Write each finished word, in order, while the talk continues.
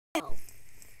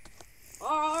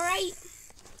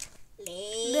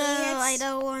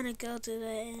want to go to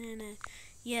the internet.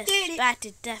 Yes, Did it. back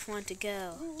to Def want to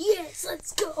go. Yes,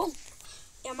 let's go.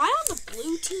 Am I on the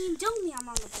blue team? Tell me I'm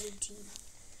on the blue team.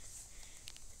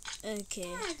 Okay.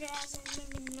 Oh, guys, I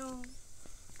don't even know.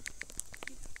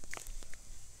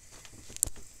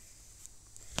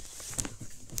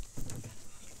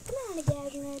 Come on,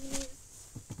 guys, I'm ready.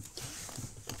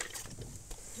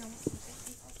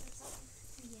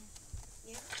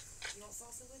 Yeah? You want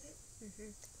salsa with it?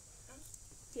 Mhm. Huh?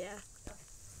 Yeah.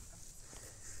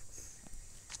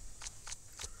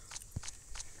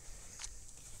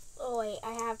 Oh, wait,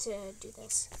 I have to do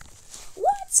this.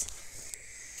 What?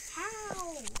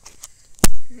 How?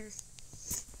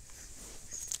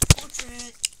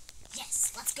 Portrait.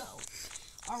 Yes, let's go.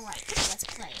 Alright, let's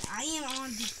play.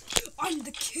 I'm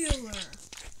the killer.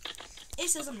 It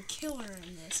says I'm a killer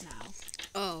in this now.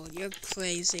 Oh, you're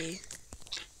crazy.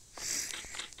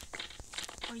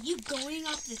 Are you going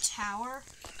up the tower?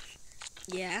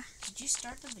 Yeah? Did you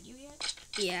start the video yet?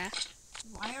 Yeah.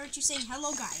 Why aren't you saying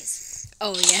hello, guys?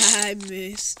 Oh, yeah, I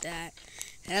missed that.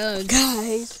 Hello,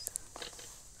 guys.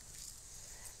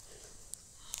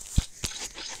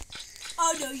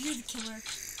 Oh, no, you're the killer.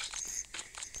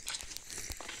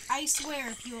 I swear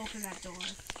if you open that door.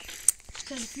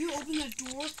 Because if you open that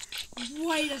door,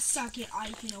 wait a second,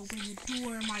 I can open the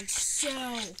door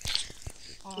myself.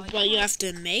 Oh, Well, you have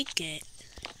to make it.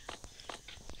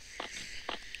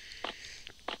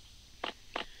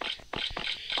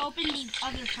 open the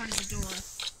other part of the door.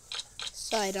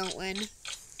 So I don't win.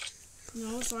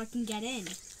 No, so I can get in.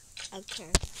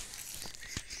 Okay.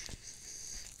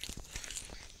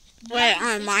 Wait,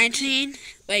 on my team?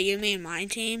 Wait, you mean my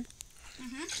team?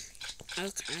 Mm-hmm.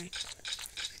 Okay.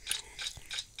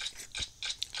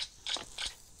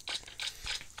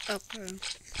 Okay.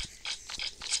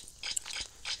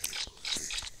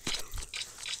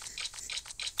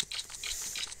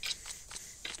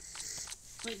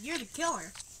 Wait, you're the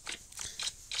killer.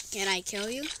 Can I kill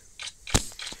you?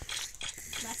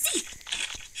 Let's see.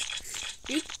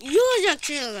 You're the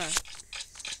killer.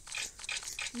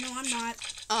 No, I'm not.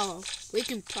 Oh, we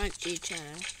can punch each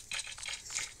other.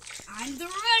 I'm the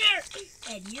runner.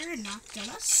 And you're not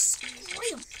gonna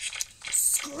scream.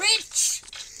 Scritch.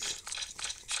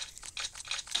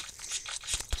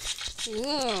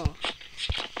 Whoa.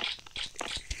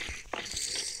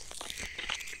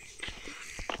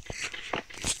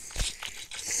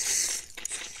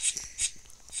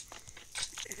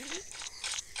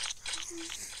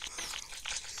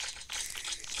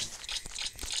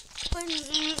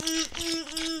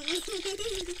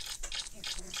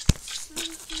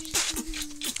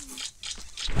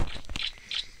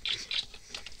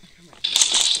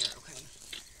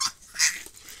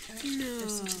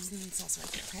 There's some chips and salsa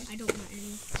right there, okay? I don't want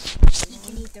any. You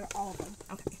can eat all of them.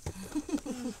 Okay.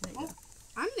 There you go.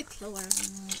 I'm the killer.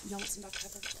 You want some Dr.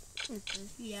 Pepper?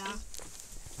 Yeah.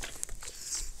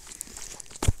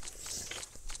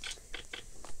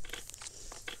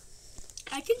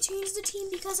 I can change the team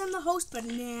because I'm the host, but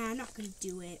nah, I'm not gonna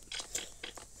do it.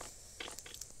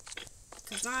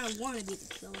 Because I don't want to be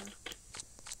the killer.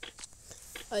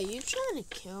 Are you trying to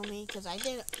kill me? Because I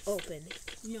didn't open it.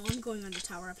 No, I'm going on the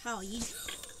Tower of Hell. You...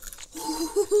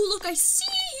 Look, I see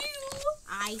you!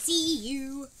 I see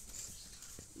you!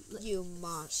 You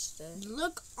monster.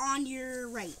 Look on your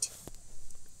right.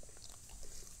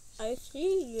 I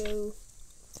see you.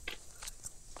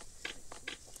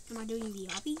 Am I doing the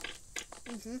obby?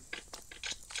 Mm-hmm.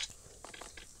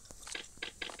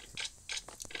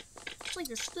 It's like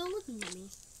you're still looking at me.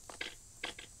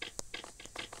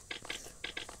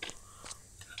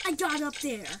 I got up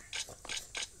there.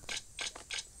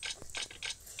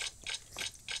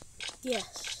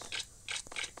 Yes.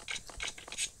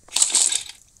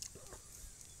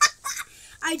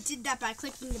 I did that by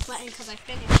clicking the button because I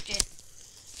finished it.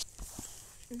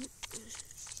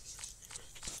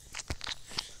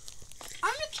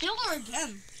 I'm the killer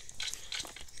again.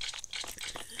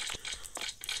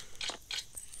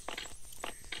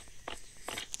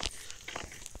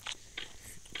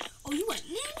 Oh, you went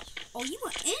in? Oh, you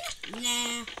went in?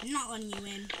 Nah, I'm not letting you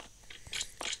in.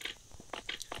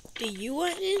 Do you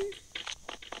want in?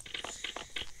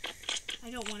 I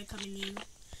don't want to come in you.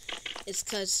 It's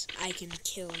because I can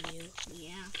kill you.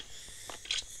 Yeah.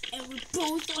 And we're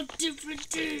both on different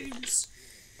teams.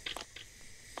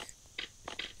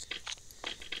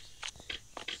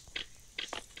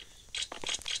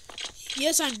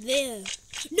 Yes, I'm there.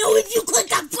 No, if you click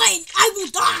that button, I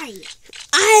will die.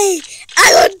 I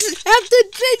don't have to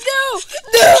say no.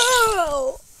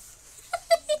 No.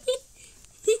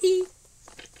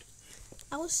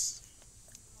 I was.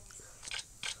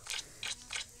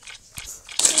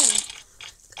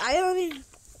 I don't even.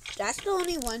 That's the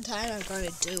only one time I'm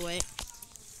gonna do it.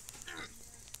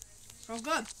 So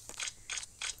good.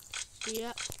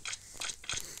 Yep.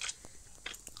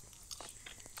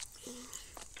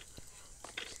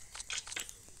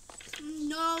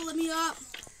 No, let me up.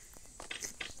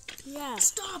 Yeah.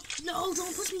 Stop. No,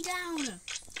 don't push me down.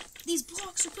 These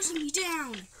blocks are pushing me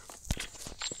down.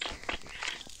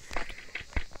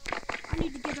 I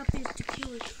need to get up there to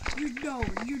kill it. You're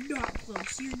not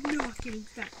close. You're not getting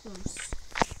that close.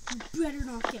 You better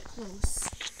not get close.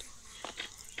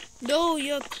 No,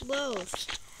 you're close.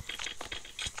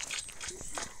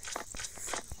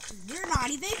 You're not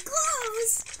even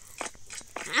close.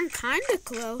 I'm kinda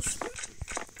close.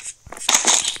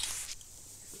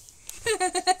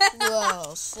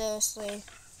 Whoa, seriously?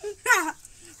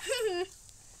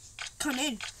 Come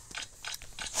in.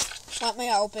 Want me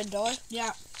to open door?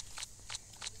 Yeah.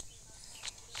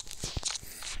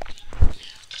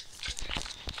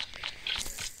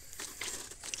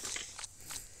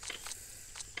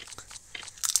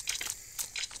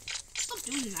 Stop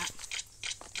doing that.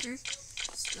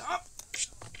 Stop.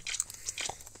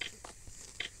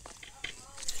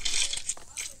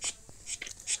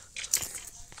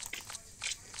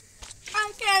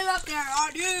 I came up there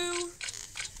on you.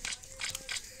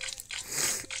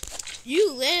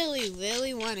 You literally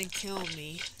really want to kill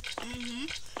me. Mm-hmm.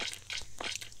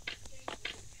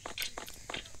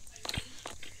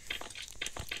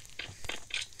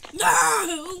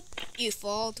 No! You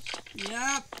failed.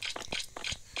 Yep.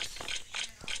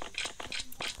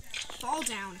 Fall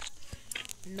down.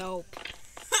 Nope.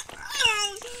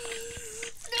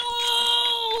 No!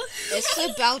 It's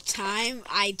about time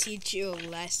I teach you a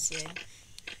lesson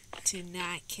to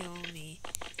not kill me.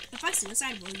 If I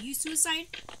suicide, will you suicide?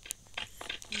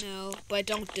 No, but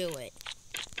don't do it.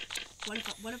 What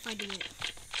if I do it?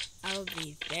 I'll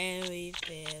be very,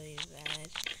 very bad.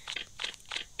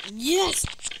 Yes!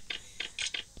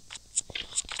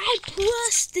 I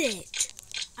pressed it!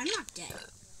 I'm not dead.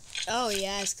 Oh,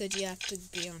 yeah, it's because you have to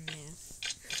be on there.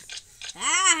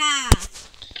 Ah!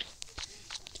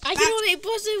 I can only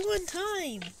press it one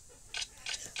time.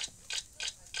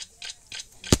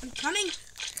 I'm coming.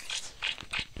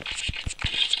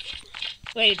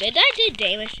 Wait, did I do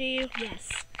damage to you? Yes.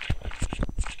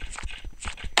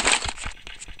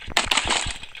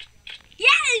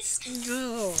 Yes!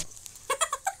 No.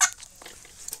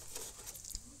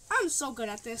 I'm so good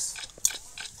at this.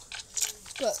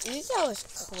 But at least I was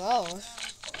close.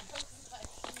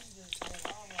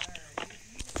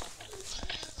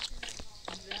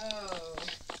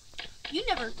 You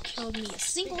never killed me a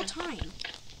single time.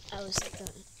 I was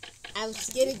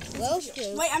getting close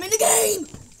to. Wait, I'm in the game!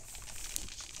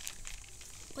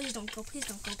 Please don't go, please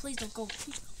don't go, please don't go.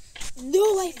 Please.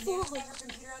 No, I Your fell.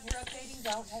 computer out here updating,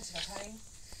 don't touch it, okay?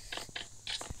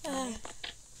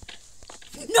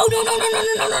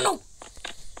 No!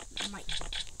 Oh my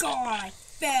god, I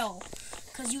fell.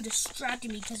 Because you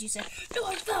distracted me because you said, no,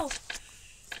 I fell.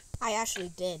 I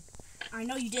actually did. I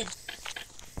know you did.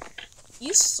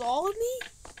 You saw me?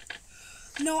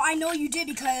 No, I know you did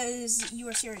because you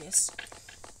were serious.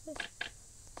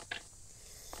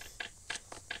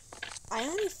 I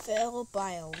only fell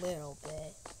by a little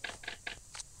bit.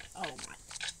 Oh my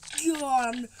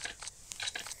god.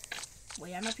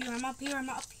 Wait, I'm up here.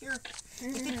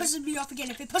 If it pushes me off again,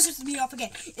 if it pushes me off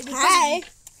again. Hi.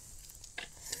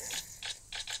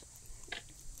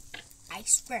 I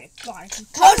swear to God, if you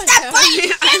close that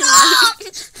button,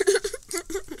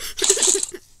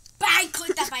 but I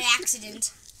clicked that by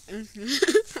accident.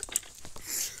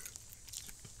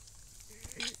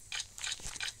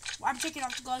 Well, I'm taking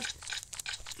off the gloves.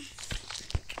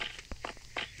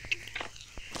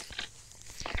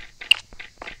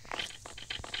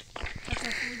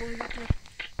 Okay, I'm going up there.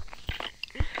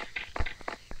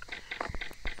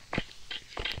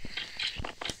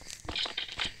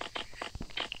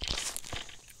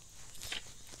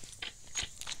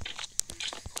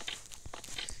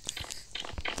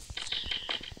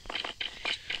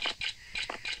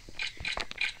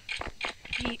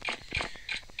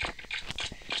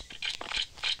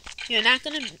 You're not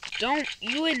gonna. Don't.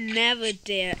 You would never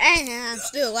dare. And I'm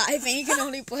still alive, and you can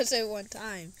only push it one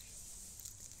time.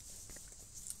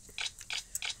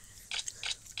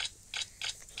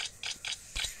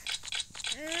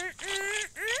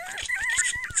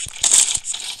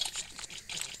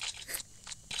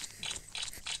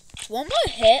 One more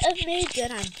hit of me,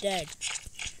 then I'm dead.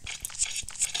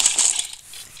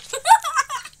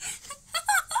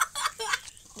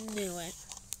 Knew it.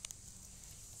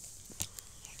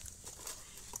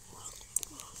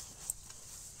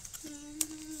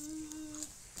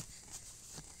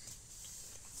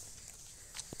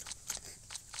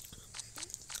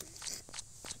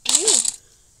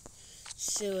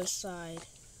 suicide.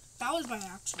 That was by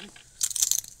accident.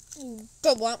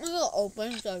 But want me to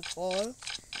open the door?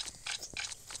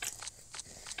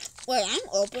 Wait, I'm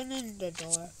opening the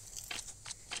door.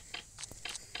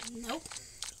 Nope.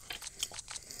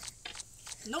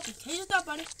 Nope, you can't do that,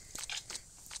 buddy.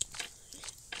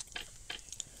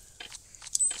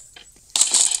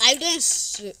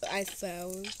 I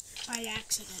fell. By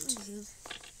accident.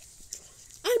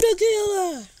 I'm the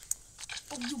killer!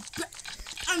 Oh, you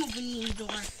I'm opening the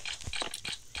door.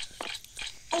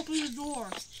 Open the door.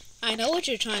 I know what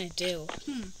you're trying to do.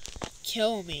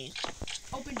 Kill me.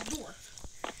 Open the door.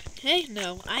 Hey,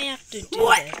 no, I have to do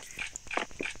What? it.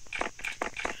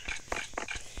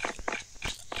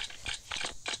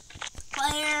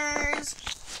 Players.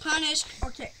 Punish.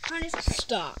 Okay, punish.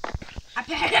 Stop.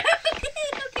 Okay.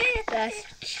 That's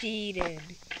cheating.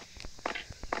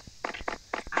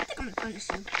 I think I'm gonna punish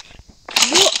you.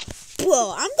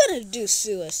 Bro, I'm gonna do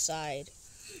suicide.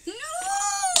 No!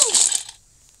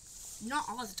 Not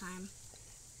all the time.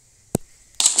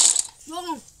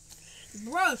 No.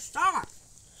 Bro, stop.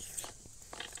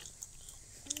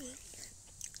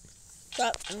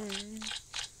 Stop.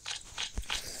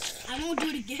 I won't do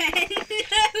it again.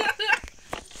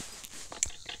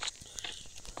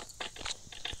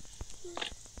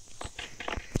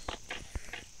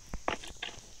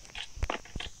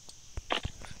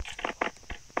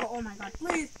 Oh my god,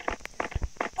 please.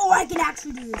 Oh, I can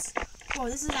actually do this. Bro,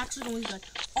 this is actually going good.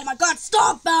 Oh my god,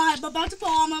 stop! I'm about to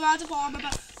fall, I'm about to fall, I'm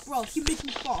about... Bro, you make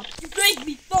me fall. You make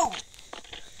me fall.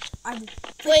 I will...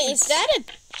 Wait, is that a...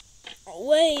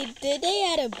 Wait, did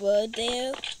they add a bird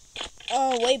there?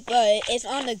 Oh, wait, but it's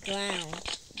on the ground.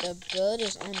 The bird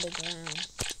is on the ground.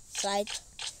 Side.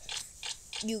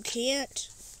 You can't...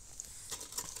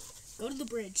 Go to the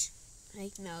bridge.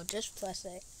 Like, no, just press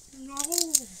it. No.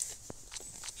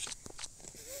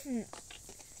 You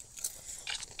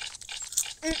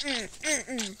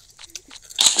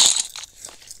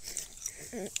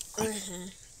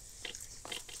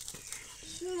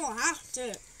don't have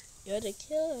to. You're the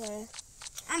killer.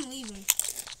 I'm leaving.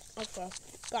 Okay.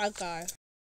 Bye, guys.